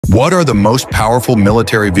What are the most powerful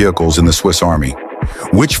military vehicles in the Swiss Army?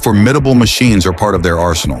 Which formidable machines are part of their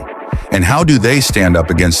arsenal? And how do they stand up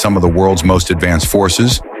against some of the world's most advanced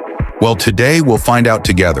forces? Well, today we'll find out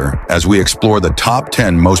together as we explore the top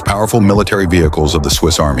 10 most powerful military vehicles of the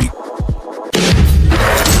Swiss Army.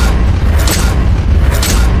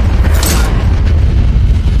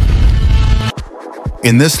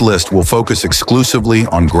 In this list, we'll focus exclusively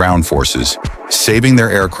on ground forces, saving their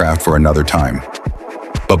aircraft for another time.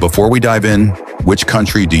 But before we dive in, which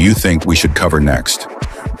country do you think we should cover next?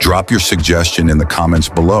 Drop your suggestion in the comments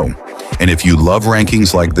below. And if you love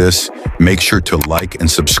rankings like this, make sure to like and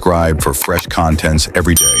subscribe for fresh contents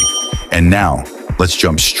every day. And now, let's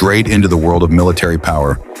jump straight into the world of military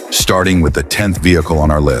power, starting with the 10th vehicle on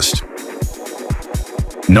our list.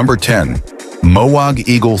 Number 10, Mowag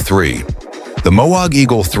Eagle III. The Mowag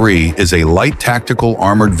Eagle III is a light tactical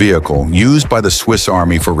armored vehicle used by the Swiss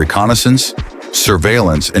Army for reconnaissance,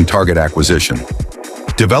 surveillance, and target acquisition.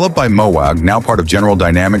 Developed by Mowag, now part of General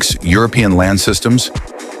Dynamics European Land Systems,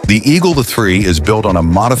 the Eagle III is built on a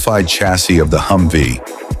modified chassis of the Humvee,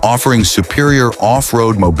 offering superior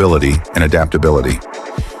off-road mobility and adaptability.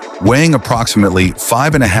 Weighing approximately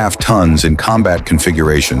 5.5 tons in combat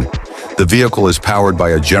configuration, the vehicle is powered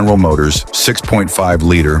by a General Motors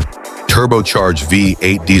 6.5-liter turbocharged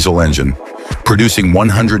V8 diesel engine, producing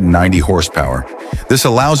 190 horsepower. This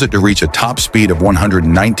allows it to reach a top speed of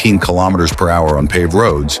 119 kilometers per hour on paved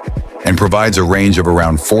roads and provides a range of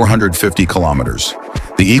around 450 kilometers.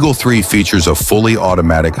 The Eagle III features a fully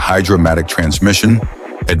automatic hydromatic transmission,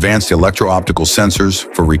 advanced electro-optical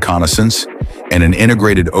sensors for reconnaissance, and an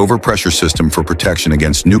integrated overpressure system for protection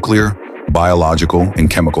against nuclear, biological, and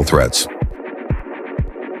chemical threats.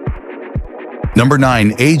 Number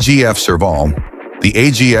 9, AGF Serval. The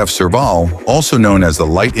AGF Serval, also known as the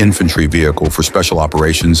Light Infantry Vehicle for Special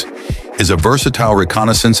Operations, is a versatile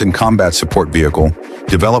reconnaissance and combat support vehicle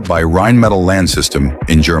developed by Rheinmetall Land System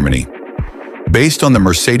in Germany. Based on the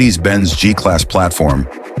Mercedes-Benz G-Class platform,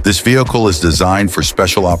 this vehicle is designed for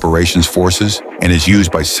special operations forces and is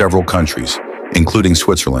used by several countries, including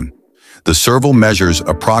Switzerland. The Serval measures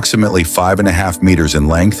approximately 5.5 meters in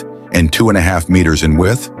length and 2.5 meters in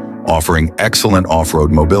width, offering excellent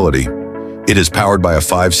off-road mobility. It is powered by a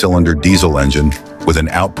 5-cylinder diesel engine with an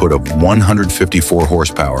output of 154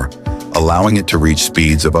 horsepower, allowing it to reach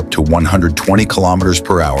speeds of up to 120 kilometers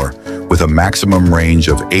per hour with a maximum range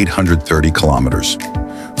of 830 kilometers.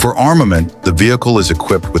 For armament, the vehicle is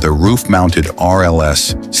equipped with a roof-mounted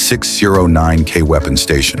RLS 609K weapon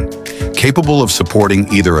station, capable of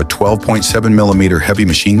supporting either a 12.7mm heavy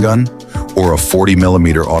machine gun or a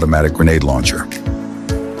 40mm automatic grenade launcher.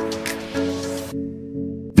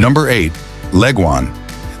 Number 8, Leguan.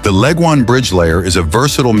 The Leguan bridge layer is a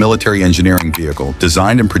versatile military engineering vehicle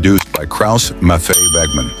designed and produced by Krauss Maffei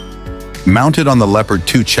Wegmann. Mounted on the Leopard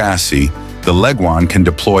 2 chassis, the Leguan can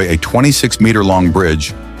deploy a 26-meter-long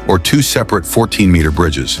bridge or two separate 14-meter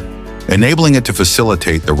bridges, enabling it to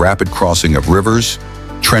facilitate the rapid crossing of rivers,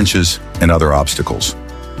 trenches, and other obstacles.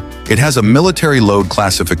 It has a military load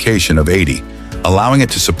classification of 80, allowing it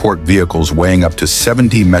to support vehicles weighing up to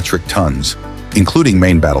 70 metric tons, including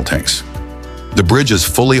main battle tanks. The bridge is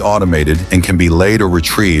fully automated and can be laid or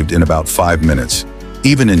retrieved in about 5 minutes,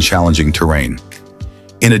 even in challenging terrain.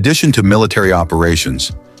 In addition to military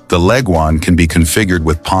operations, the Leguan can be configured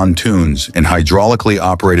with pontoons and hydraulically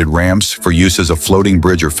operated ramps for use as a floating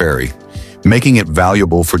bridge or ferry, making it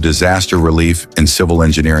valuable for disaster relief and civil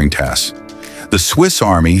engineering tasks. The Swiss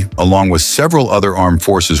Army, along with several other armed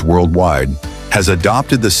forces worldwide, has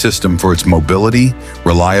adopted the system for its mobility,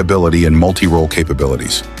 reliability, and multi-role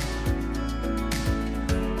capabilities.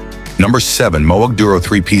 Number 7, Mowag Duro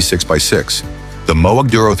 3P 6x6. The Mowag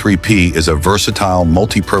Duro 3P is a versatile,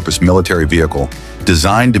 multi-purpose military vehicle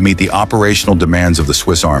designed to meet the operational demands of the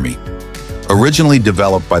Swiss Army. Originally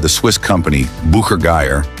developed by the Swiss company Bucher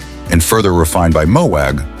Geier and further refined by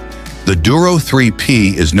Mowag, the Duro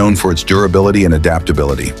 3P is known for its durability and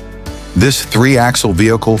adaptability. This 3-axle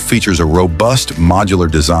vehicle features a robust modular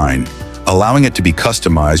design, allowing it to be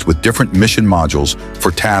customized with different mission modules for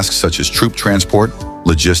tasks such as troop transport,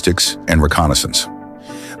 logistics, and reconnaissance.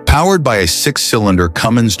 Powered by a 6-cylinder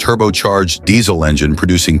Cummins turbocharged diesel engine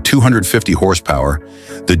producing 250 horsepower,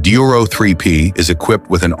 the Duro 3P is equipped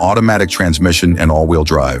with an automatic transmission and all-wheel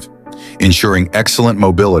drive, ensuring excellent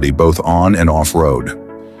mobility both on and off-road.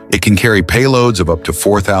 It can carry payloads of up to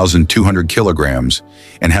 4,200 kilograms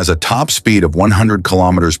and has a top speed of 100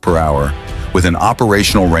 kilometers per hour with an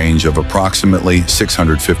operational range of approximately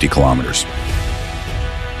 650 kilometers.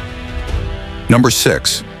 Number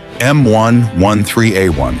 6,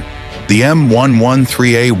 M113A1. The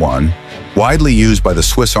M113A1, Widely used by the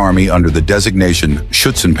Swiss Army under the designation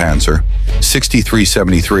Schützenpanzer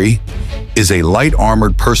 6373, is a light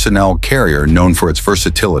armored personnel carrier known for its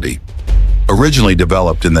versatility. Originally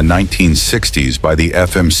developed in the 1960s by the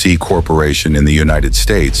FMC Corporation in the United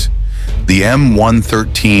States, the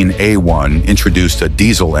M113A1 introduced a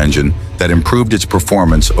diesel engine that improved its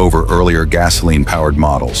performance over earlier gasoline-powered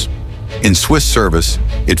models. In Swiss service,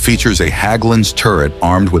 it features a Hägglunds turret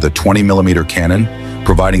armed with a 20mm cannon,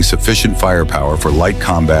 providing sufficient firepower for light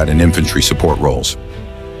combat and infantry support roles.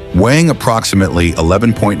 Weighing approximately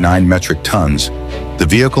 11.9 metric tons, the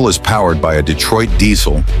vehicle is powered by a Detroit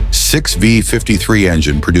diesel 6V53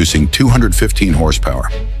 engine producing 215 horsepower.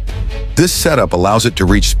 This setup allows it to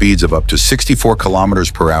reach speeds of up to 64 kilometers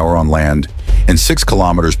per hour on land and 6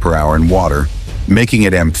 kilometers per hour in water, making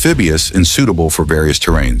it amphibious and suitable for various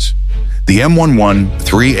terrains. The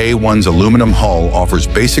M113A1's aluminum hull offers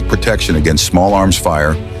basic protection against small arms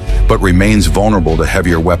fire, but remains vulnerable to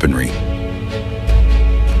heavier weaponry.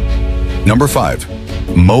 Number 5.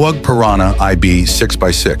 Mowag Piranha IB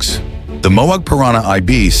 6x6. The Mowag Piranha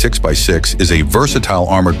IB 6x6 is a versatile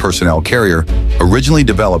armored personnel carrier originally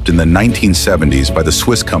developed in the 1970s by the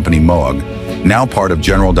Swiss company Mowag, now part of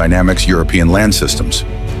General Dynamics European Land Systems.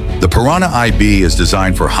 The Piranha IB is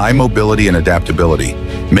designed for high mobility and adaptability,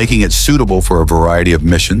 making it suitable for a variety of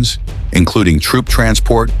missions, including troop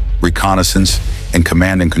transport, reconnaissance, and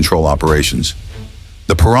command and control operations.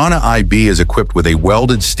 The Piranha IB is equipped with a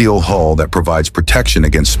welded steel hull that provides protection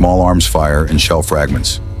against small arms fire and shell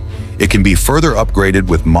fragments. It can be further upgraded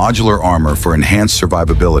with modular armor for enhanced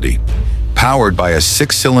survivability. Powered by a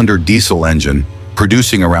 6-cylinder diesel engine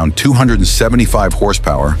producing around 275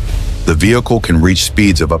 horsepower, the vehicle can reach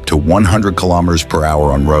speeds of up to 100 kilometers per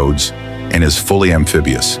hour on roads and is fully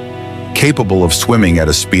amphibious, capable of swimming at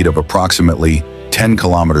a speed of approximately 10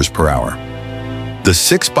 kilometers per hour. The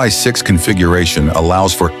 6x6 configuration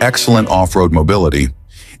allows for excellent off-road mobility,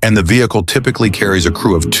 and the vehicle typically carries a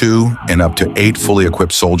crew of 2 and up to 8 fully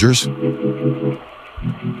equipped soldiers.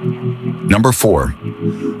 Number 4.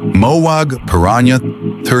 Mowag Piranha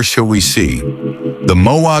IIIC. The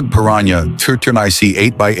Mowag Piranha IIIC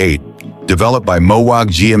 8x8, developed by Mowag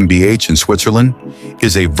GmbH in Switzerland,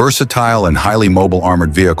 is a versatile and highly mobile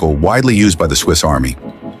armored vehicle widely used by the Swiss Army.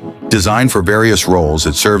 Designed for various roles,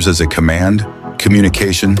 it serves as a command,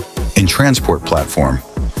 communication, and transport platform,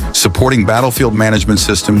 supporting battlefield management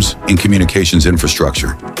systems and communications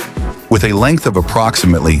infrastructure. With a length of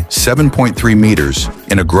approximately 7.3 meters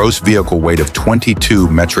and a gross vehicle weight of 22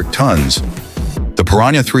 metric tons, the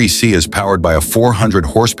Piranha IIIC is powered by a 400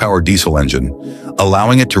 horsepower diesel engine,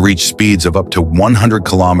 allowing it to reach speeds of up to 100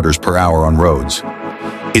 kilometers per hour on roads.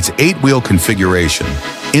 Its 8-wheel configuration,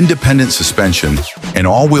 independent suspension, and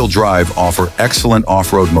all-wheel drive offer excellent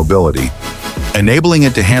off-road mobility, enabling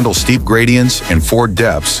it to handle steep gradients and ford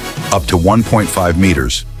depths up to 1.5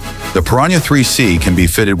 meters. The Piranha IIIC can be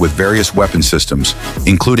fitted with various weapon systems,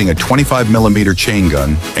 including a 25mm chain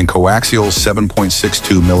gun and coaxial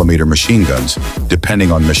 7.62mm machine guns,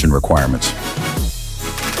 depending on mission requirements.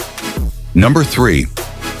 Number 3.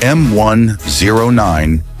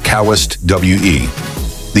 M109 KAWEST WE.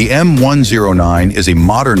 The M109 is a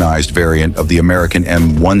modernized variant of the American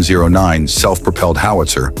M109 self-propelled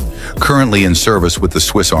howitzer, currently in service with the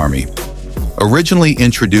Swiss Army. Originally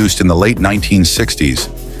introduced in the late 1960s,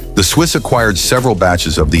 the Swiss acquired several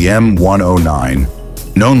batches of the M109,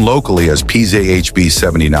 known locally as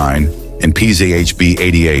PZHB-79 and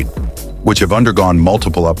PZHB-88, which have undergone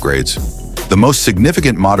multiple upgrades. The most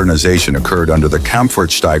significant modernization occurred under the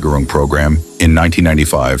Kampfsteigerung program in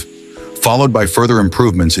 1995, followed by further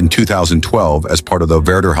improvements in 2012 as part of the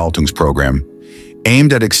Werterhaltungs program,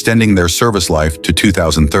 aimed at extending their service life to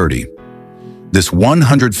 2030. This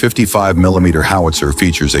 155mm howitzer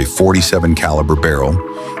features a 47 caliber barrel,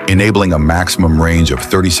 enabling a maximum range of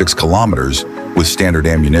 36 kilometers with standard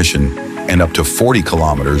ammunition and up to 40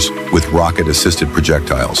 kilometers with rocket-assisted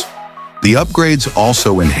projectiles. The upgrades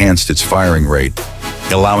also enhanced its firing rate,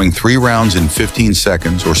 allowing 3 rounds in 15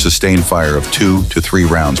 seconds or sustained fire of 2 to 3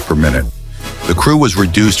 rounds per minute. The crew was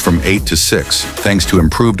reduced from 8 to 6 thanks to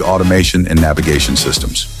improved automation and navigation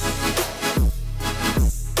systems.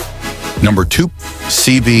 Number 2.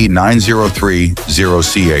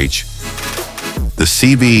 CV9030CH. The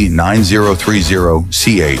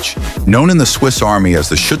CV9030CH, known in the Swiss Army as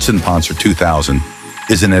the Schützenpanzer 2000,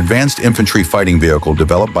 is an advanced infantry fighting vehicle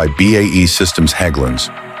developed by BAE Systems Hägglunds.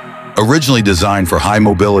 Originally designed for high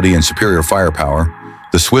mobility and superior firepower,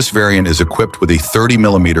 the Swiss variant is equipped with a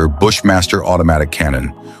 30mm Bushmaster automatic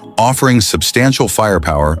cannon, offering substantial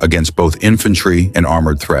firepower against both infantry and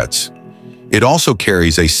armored threats. It also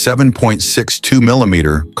carries a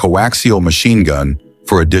 7.62mm coaxial machine gun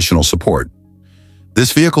for additional support.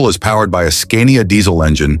 This vehicle is powered by a Scania diesel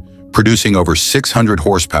engine, producing over 600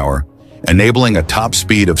 horsepower, enabling a top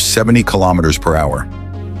speed of 70 kilometers per hour.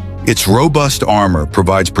 Its robust armor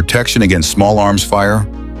provides protection against small arms fire,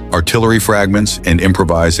 artillery fragments, and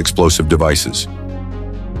improvised explosive devices.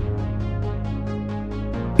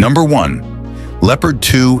 Number 1. Leopard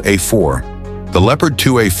 2A4. The Leopard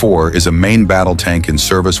 2A4 is a main battle tank in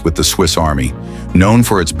service with the Swiss Army, known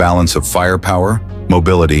for its balance of firepower,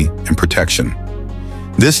 mobility, and protection.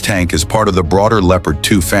 This tank is part of the broader Leopard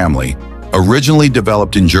 2 family, originally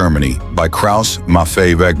developed in Germany by Krauss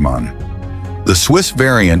Maffei Wegmann. The Swiss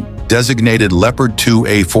variant, designated Leopard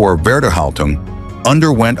 2A4 Werterhaltung,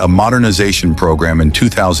 underwent a modernization program in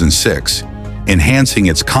 2006, enhancing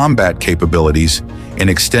its combat capabilities and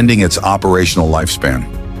extending its operational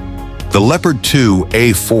lifespan. The Leopard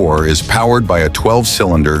 2A4 is powered by a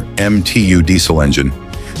 12-cylinder MTU diesel engine,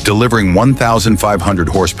 delivering 1,500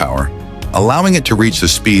 horsepower, allowing it to reach the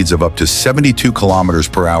speeds of up to 72 kilometers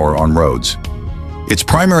per hour on roads. Its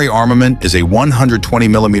primary armament is a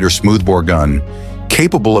 120mm smoothbore gun,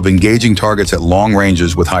 capable of engaging targets at long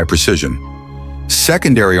ranges with high precision.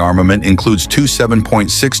 Secondary armament includes two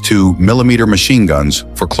 7.62mm machine guns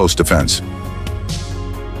for close defense.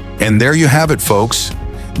 And there you have it, folks.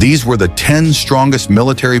 These were the 10 strongest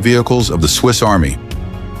military vehicles of the Swiss Army.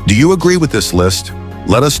 Do you agree with this list?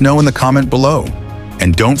 Let us know in the comment below.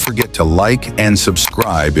 And don't forget to like and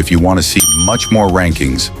subscribe if you want to see much more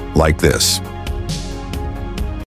rankings like this.